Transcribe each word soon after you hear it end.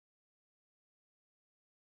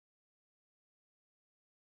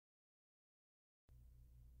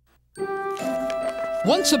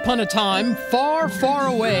Once upon a time, far, far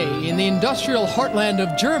away in the industrial heartland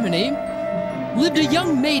of Germany, lived a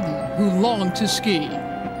young maiden who longed to ski.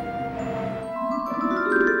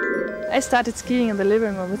 I started skiing in the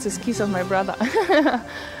living room with the skis of my brother. Yeah,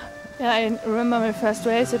 I remember my first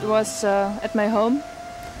race. It was at my home,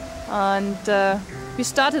 and we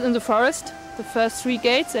started in the forest. The first 3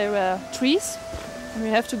 gates, they were trees, and we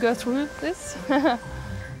have to go through this.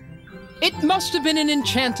 It must have been an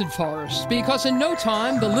enchanted forest, because in no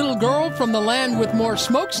time, the little girl from the land with more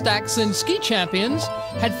smokestacks than ski champions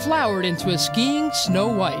had flowered into a skiing Snow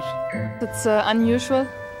White. It's unusual.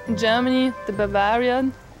 In Germany, the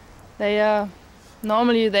Bavarian,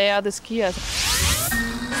 normally they are the skiers.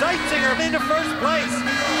 Seizinger into first place!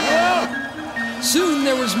 Whoa! Soon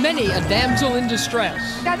there was many a damsel in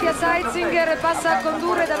distress. Katja Seizinger passa a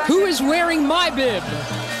condurre davanti. Who is wearing my bib?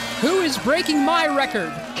 Who is breaking my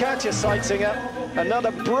record? Katja Seizinger,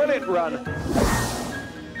 another brilliant run.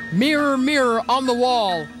 Mirror, mirror on the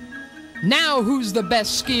wall. Now who's the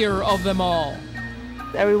best skier of them all?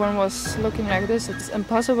 Everyone was looking like this. It's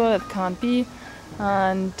impossible, it can't be.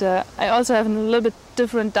 And I also have a little bit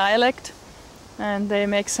different dialect, and they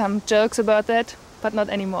make some jokes about that, but not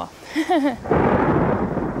anymore.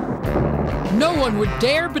 No one would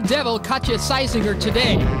dare bedevil Katja Seizinger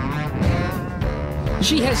today.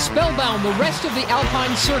 She has spellbound the rest of the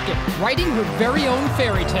Alpine circuit, writing her very own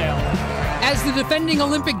fairy tale. As the defending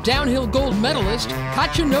Olympic downhill gold medalist,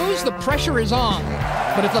 Katja knows the pressure is on.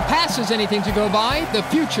 But if the past is anything to go by, the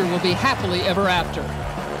future will be happily ever after.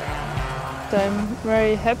 I'm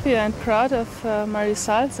very happy and proud of my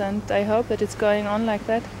results, and I hope that it's going on like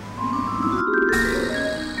that.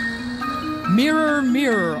 Mirror,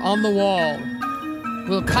 mirror on the wall.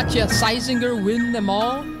 Will Katja Seizinger win them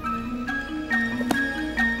all?